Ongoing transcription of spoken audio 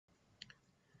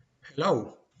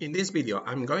Hello! In this video,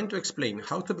 I'm going to explain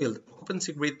how to build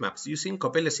occupancy grid maps using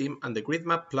CoppeliaSim and the Grid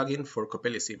Map plugin for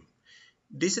CoppeliaSim.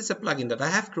 This is a plugin that I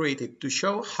have created to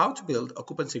show how to build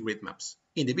occupancy grid maps.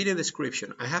 In the video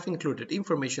description, I have included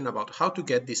information about how to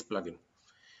get this plugin.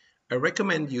 I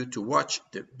recommend you to watch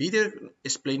the video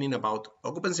explaining about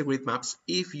occupancy grid maps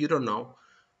if you don't know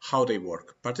how they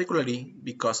work, particularly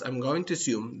because I'm going to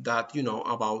assume that you know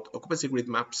about occupancy grid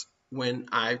maps when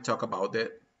I talk about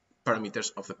the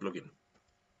parameters of the plugin.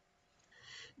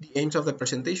 The aims of the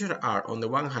presentation are, on the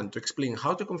one hand, to explain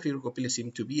how to configure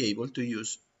CoppeliaSim to be able to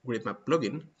use Grid Map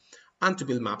plugin and to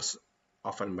build maps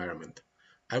of an environment.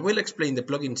 I will explain the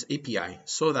plugin's API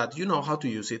so that you know how to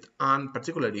use it, and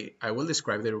particularly I will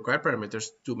describe the required parameters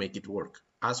to make it work,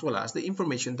 as well as the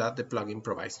information that the plugin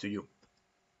provides to you.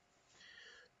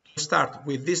 To start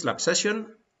with this lab session,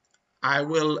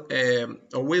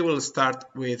 we will start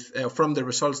with from the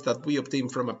results that we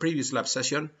obtained from a previous lab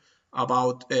session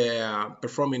about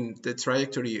performing the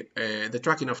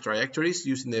tracking of trajectories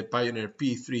using the Pioneer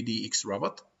P3DX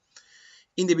robot.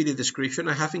 In the video description,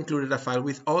 I have included a file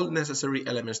with all necessary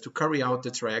elements to carry out the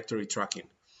trajectory tracking.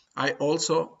 I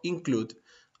also include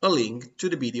a link to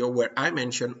the video where I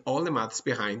mention all the maths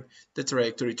behind the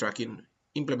trajectory tracking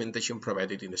implementation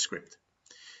provided in the script.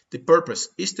 The purpose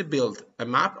is to build a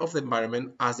map of the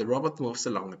environment as the robot moves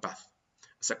along the path.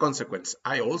 As a consequence,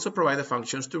 I also provide the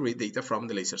functions to read data from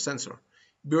the laser sensor.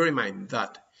 Bear in mind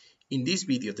that in this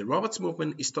video, the robot's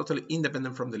movement is totally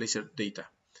independent from the laser data.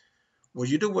 What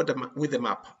you do with the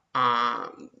map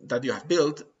that you have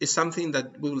built is something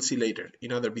that we will see later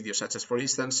in other videos, such as, for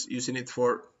instance, using it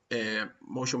for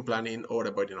motion planning or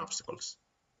avoiding obstacles.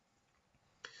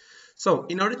 So,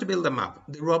 in order to build a map,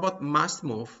 the robot must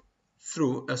move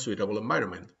through a suitable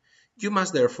environment. You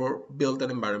must therefore build an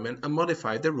environment and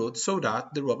modify the route so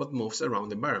that the robot moves around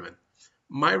the environment.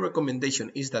 My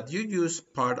recommendation is that you use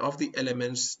part of the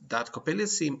elements that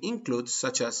CoppeliaSim includes,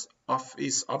 such as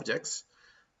office objects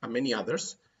and many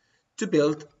others, to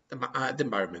build the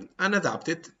environment and adapt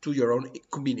it to your own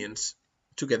convenience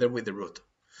together with the route,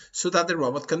 so that the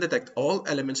robot can detect all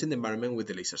elements in the environment with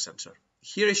the laser sensor.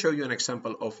 Here I show you an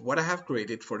example of what I have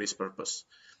created for this purpose.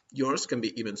 Yours can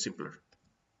be even simpler.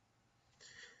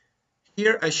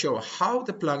 Here I show how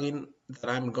the plugin that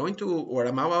I'm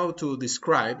about to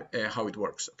describe how it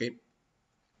works. Okay,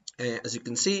 as you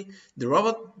can see, the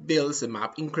robot builds the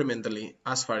map incrementally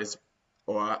as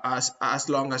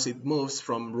long as it moves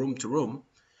from room to room.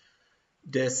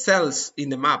 The cells in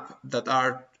the map that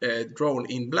are drawn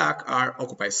in black are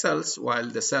occupied cells, while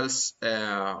the cells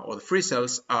or the free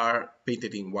cells are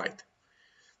painted in white.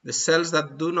 The cells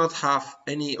that do not have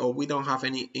any, or we don't have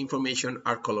any information,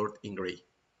 are colored in gray.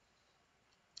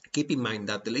 Keep in mind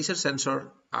that the laser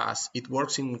sensor, as it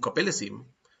works in CoppeliaSim,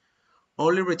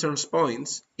 only returns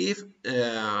points if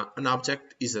an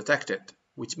object is detected,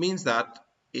 which means that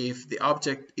if the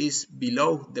object is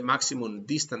below the maximum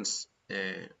distance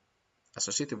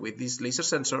associated with this laser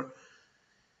sensor,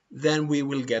 then we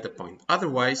will get a point.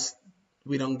 Otherwise,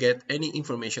 we don't get any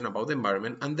information about the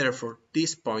environment, and therefore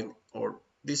this point or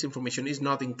this information is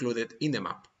not included in the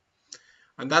map.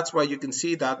 And that's why you can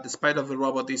see that despite of the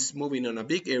robot is moving on a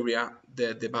big area,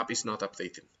 the map is not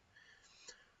updated.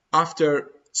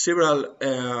 After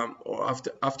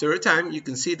after a time, you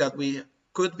can see that we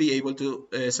could be able to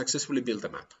successfully build a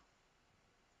map.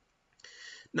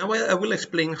 Now I will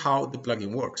explain how the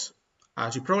plugin works.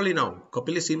 As you probably know,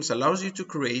 CoppeliaSim allows you to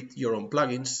create your own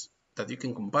plugins that you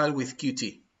can compile with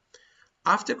Qt.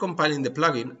 After compiling the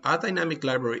plugin, a dynamic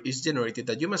library is generated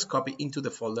that you must copy into the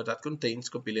folder that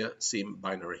contains CoppeliaSim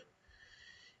binary.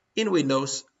 In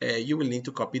Windows, you will need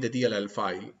to copy the DLL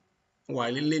file,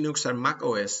 while in Linux and Mac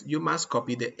OS, you must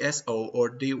copy the SO or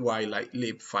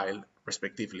dylib file,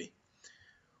 respectively.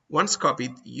 Once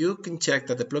copied, you can check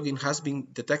that the plugin has been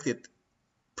detected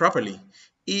properly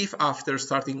if after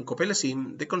starting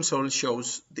CoppeliaSim, the console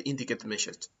shows the indicate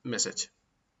message.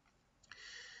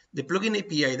 The plugin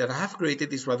API that I have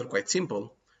created is rather quite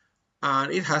simple,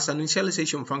 and it has an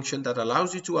initialization function that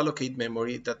allows you to allocate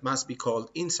memory that must be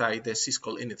called inside the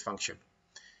syscall_init function.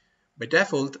 By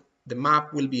default, the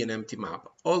map will be an empty map,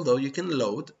 although you can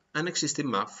load an existing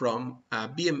map from a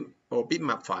BM or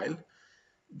bitmap file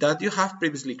that you have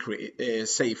previously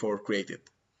saved or created.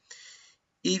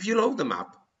 If you load the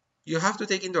map, you have to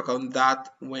take into account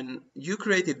that when you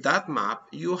created that map,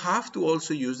 you have to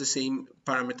also use the same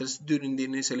parameters during the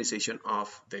initialization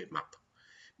of the map,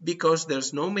 because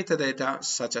there's no metadata,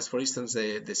 such as, for instance,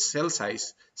 the cell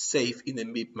size, saved in the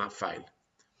bitmap file.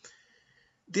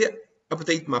 The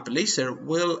Update map laser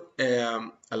will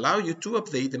allow you to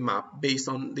update the map based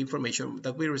on the information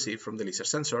that we receive from the laser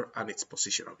sensor and its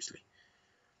position, obviously.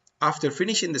 After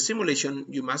finishing the simulation,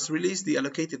 you must release the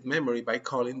allocated memory by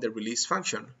calling the release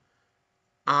function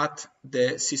at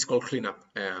the syscall cleanup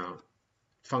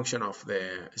function of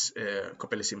the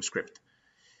CoppeliaSim script.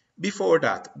 Before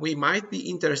that, we might be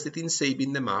interested in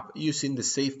saving the map using the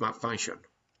save map function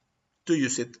to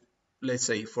use it, let's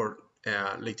say, for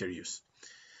later use.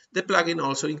 The plugin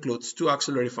also includes two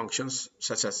auxiliary functions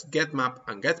such as getMap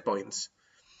and getPoints.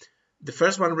 The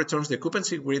first one returns the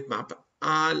occupancy grid map,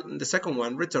 and the second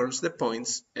one returns the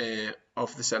points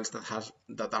of the cells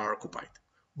that are occupied.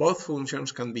 Both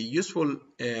functions can be useful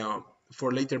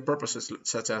for later purposes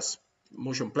such as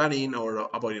motion planning or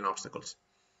avoiding obstacles.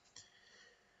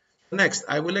 Next,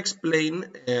 I will explain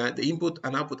the input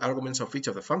and output arguments of each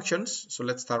of the functions. So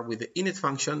let's start with the init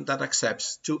function that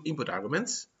accepts two input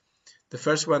arguments. The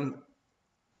first one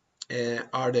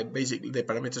are basically the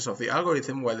parameters of the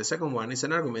algorithm, while the second one is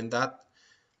an argument that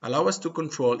allows us to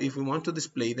control if we want to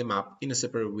display the map in a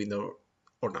separate window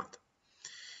or not.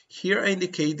 Here I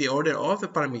indicate the order of the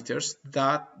parameters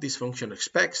that this function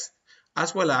expects,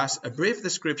 as well as a brief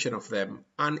description of them,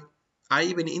 and I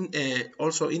even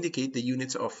also indicate the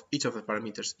units of each of the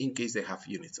parameters in case they have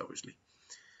units, obviously.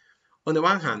 On the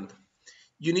one hand,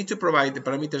 you need to provide the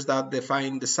parameters that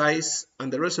define the size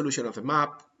and the resolution of the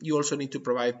map. You also need to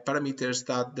provide parameters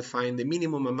that define the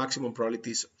minimum and maximum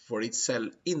probabilities for each cell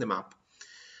in the map.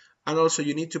 And also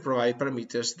you need to provide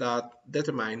parameters that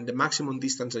determine the maximum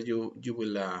distance that you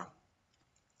will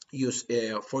use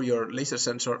for your laser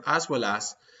sensor, as well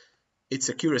as its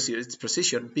accuracy, its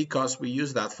precision, because we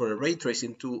use that for ray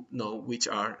tracing to know which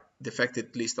are the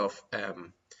affected list of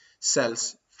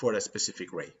cells for a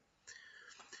specific ray.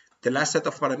 The last set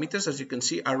of parameters, as you can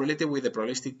see, are related with the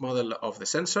probabilistic model of the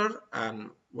sensor, and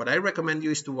what I recommend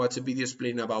you is to watch a video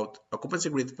explaining about occupancy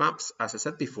grid maps, as I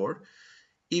said before,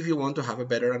 if you want to have a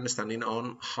better understanding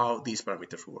on how these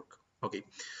parameters work. Okay,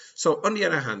 so on the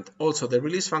other hand, also the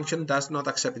release function does not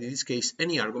accept in this case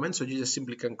any argument, so you just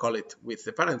simply can call it with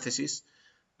the parentheses,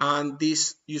 and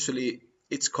this usually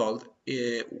it's called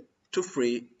to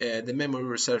free the memory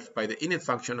reserved by the init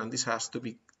function, and this has to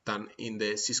be done in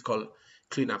the syscall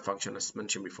cleanup function as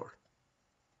mentioned before.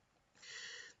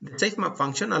 The save map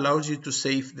function allows you to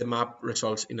save the map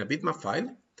results in a bitmap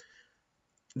file.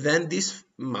 Then this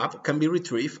map can be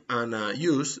retrieved and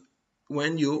used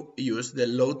when you use the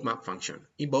load map function.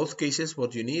 In both cases,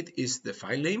 what you need is the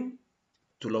file name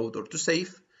to load or to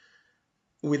save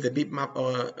with the bitmap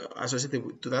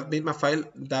associated to that bitmap file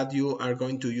that you are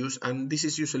going to use, and this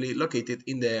is usually located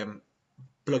in the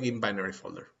plugin binary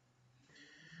folder.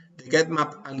 The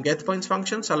getMap and getPoints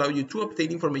functions allow you to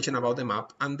obtain information about the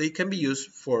map, and they can be used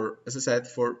for, as I said,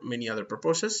 for many other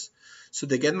purposes. So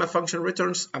the getMap function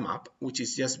returns a map, which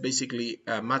is just basically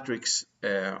a matrix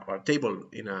or a table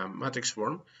in a matrix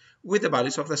form with the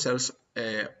values of the cells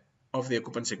of the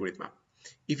occupancy grid map.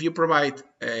 If you provide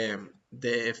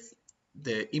the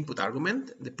input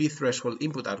argument, the p threshold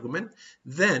input argument,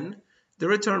 then the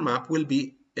return map will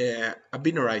be a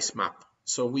binarized map.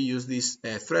 So we use this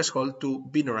threshold to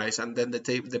binarize, and then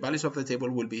the values of the table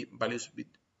will be values with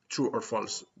true or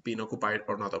false, being occupied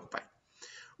or not occupied.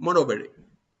 Moreover,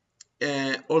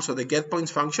 also the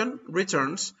getPoints function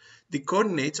returns the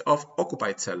coordinates of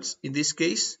occupied cells. In this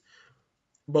case,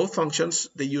 both functions,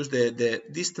 they use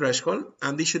this threshold,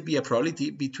 and this should be a probability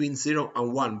between 0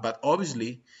 and 1, but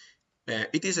obviously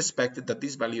it is expected that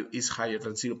this value is higher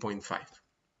than 0.5.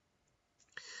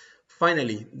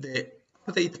 Finally, the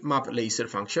update map laser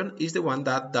function is the one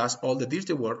that does all the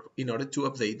dirty work in order to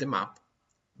update the map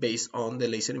based on the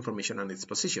laser information and its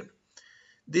position.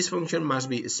 This function must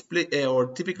be split or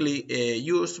typically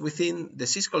used within the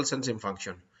syscall sensing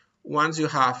function once you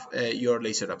have your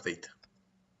laser update.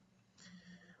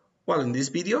 Well, in this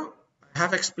video, I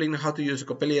have explained how to use a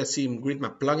CoppeliaSim grid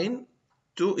map plugin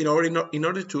in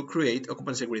order to create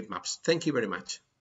occupancy grid maps. Thank you very much.